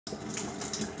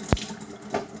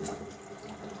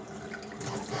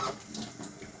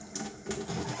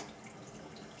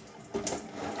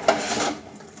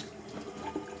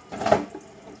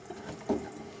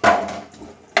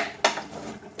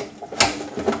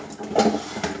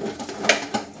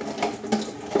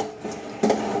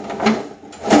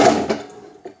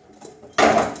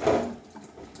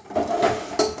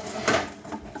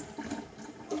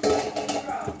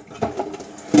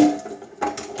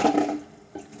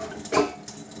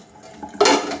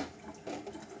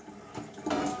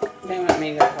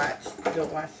me to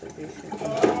watch the dishes.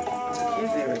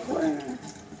 Is it recording?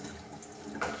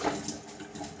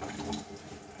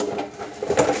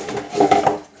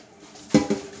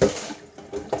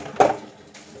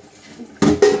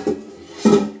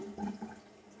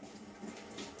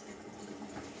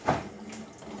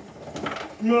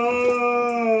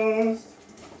 No.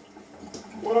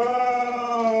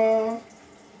 Wow.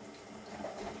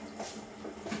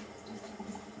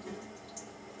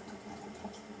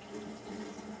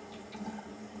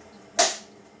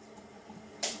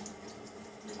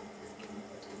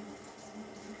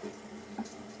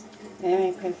 Let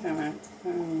me put some on.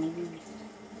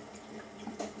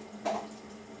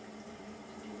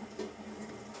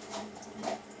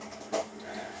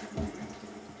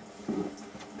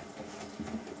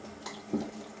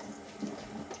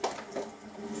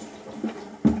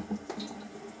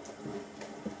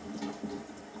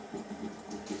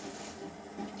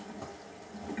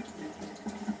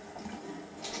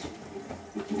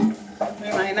 We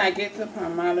might not get to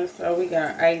Palmolive, so we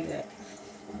got Ajax.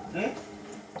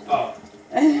 Oh.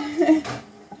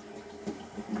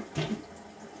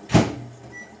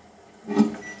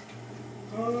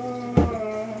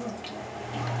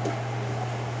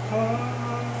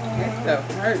 This stuff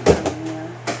hurts, man.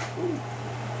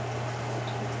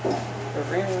 For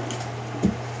real.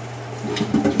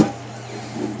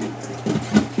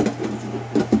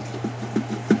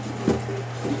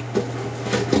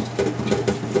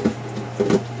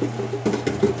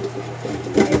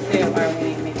 They said why we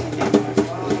ain't making that much.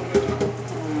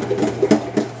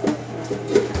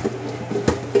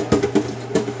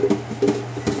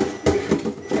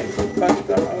 Let's bust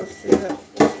the whole shit up.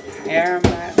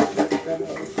 Aromat, bust the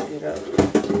whole shit up.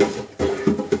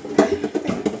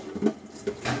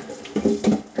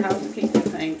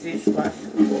 Housekeepers ain't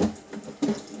dishwashers.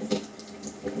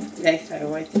 They say,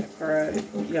 wait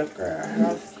your girl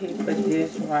housekeeper,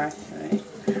 dishwasher,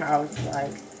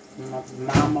 housewife,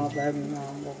 mama, baby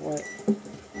mama, what?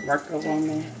 Worker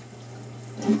woman.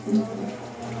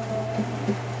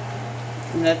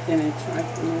 Nothing in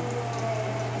trifling.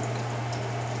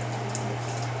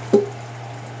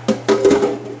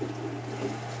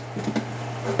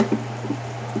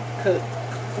 Cook,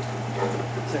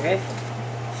 dress,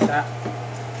 shop,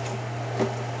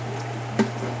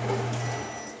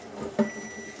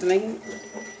 sleep.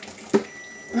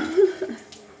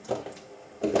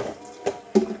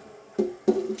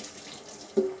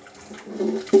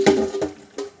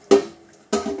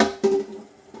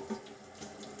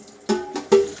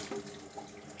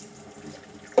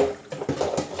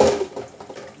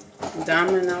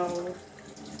 Dominoes.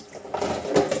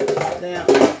 They don't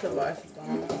like to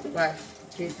wash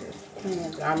dishes.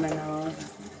 Dominoes.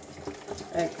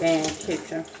 That damn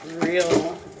kitchen for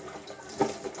real.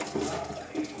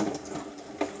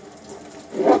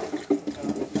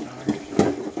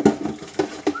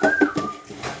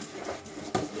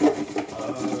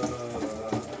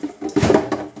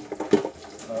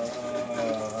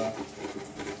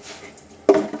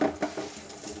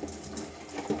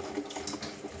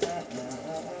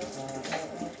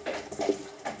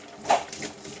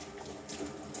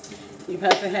 You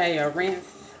have to have your rinse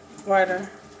water.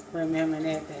 Remember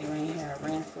that when you have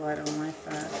rinse water on one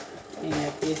side and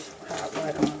your dish pot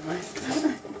water on one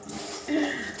side.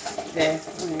 That's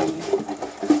when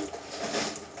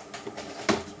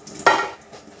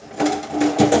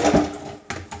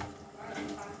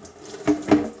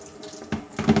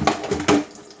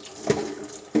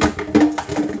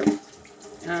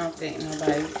I don't think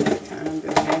nobody's got time to do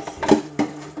that shit.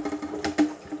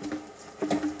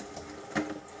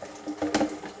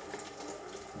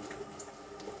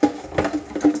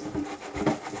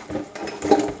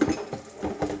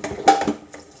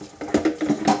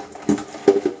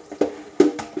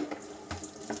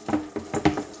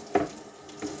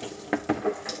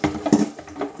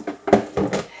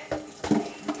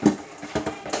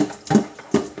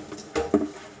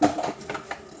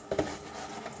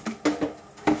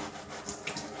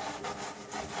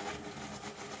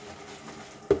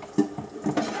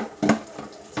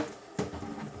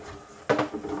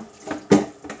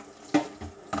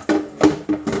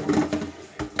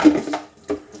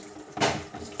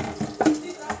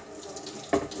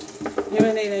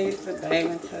 Even though they used to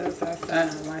bathe in tubs outside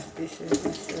and wash dishes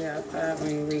and shit outside when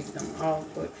you read them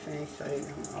old books and you show you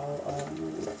them old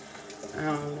movies. I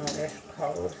don't know, that's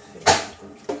cold shit.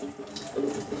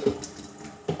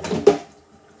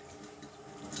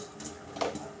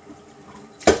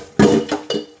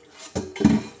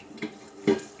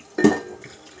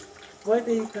 What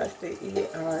do you supposed to eat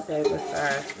all day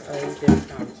besides, or you just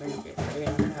don't drink it? So you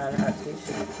don't have hot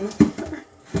dishes.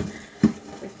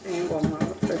 This thing will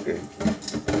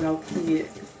shit.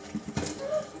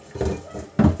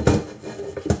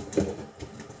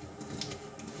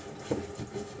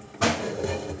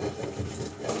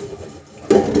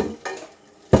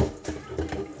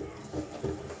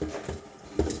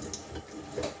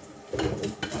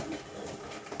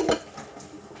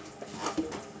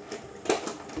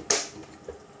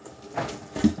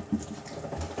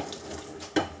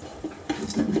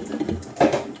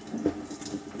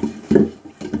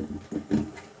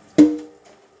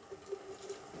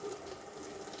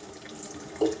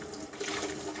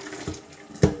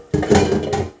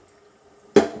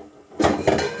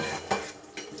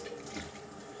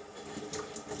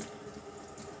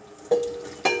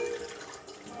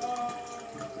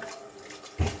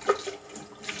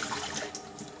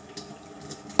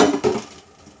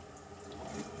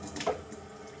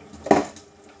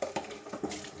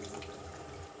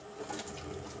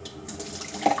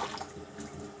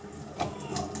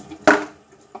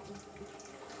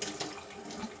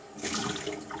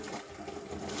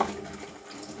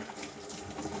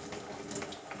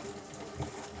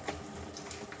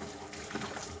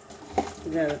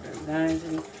 The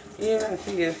laundry. Yeah, I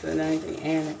see it's the laundry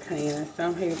and the cleaner.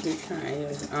 Some people be trying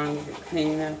to only the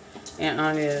cleaner and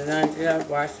only the laundry. I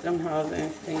wash them hoes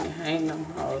and hang them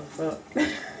hoes up.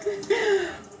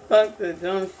 Fuck the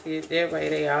dumb shit. That way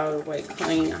they always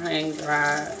clean, hang,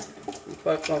 dry.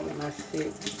 Fuck over my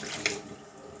shit.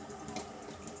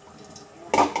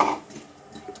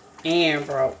 And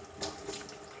broke.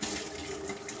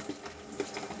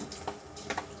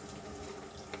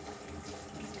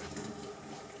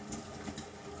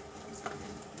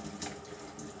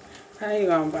 How you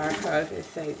gonna buy clothes that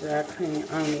say dry clean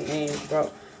only and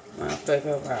broke?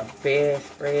 Motherfucker about bed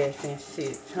spreads and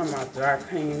shit. Talking about dry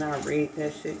clean, I read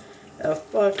that shit. The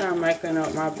fuck I'm making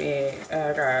up my bed.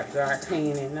 I got dry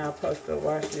clean and not supposed to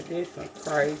wash it. This some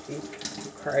crazy,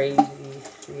 crazy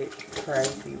shit.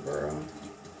 Crazy, bro.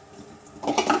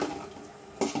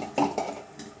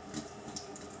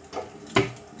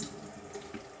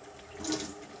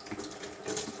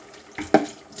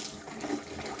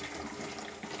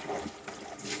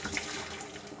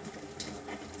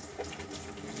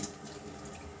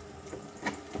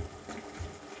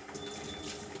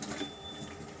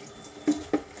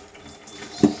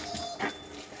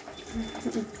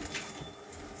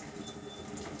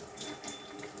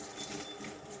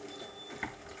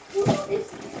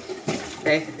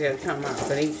 They still talking about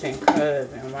bleaching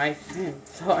colors and whites and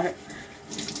dark.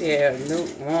 Still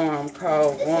lukewarm,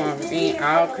 cold, warm, being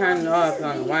all kind of noise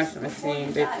on the washing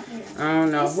machine, bitch. I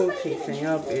don't know who teaching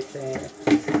your bitch ass.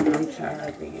 I'm tired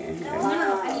of being here.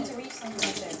 No, I need to reach something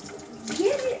like that.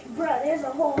 Get it, bro. There's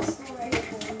a whole store right here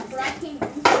for you. But I can't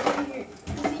reach it right here.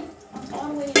 See, I'm all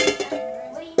the way inside.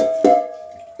 What do you need to?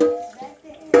 It's back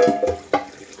there.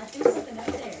 I threw something up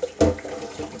there.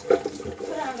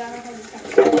 Put on, got no hurry.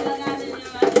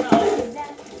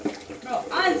 Bro,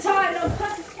 untie, don't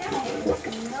cut the camera.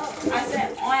 No. I said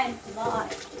on the line.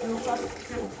 Don't fuck the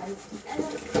camera.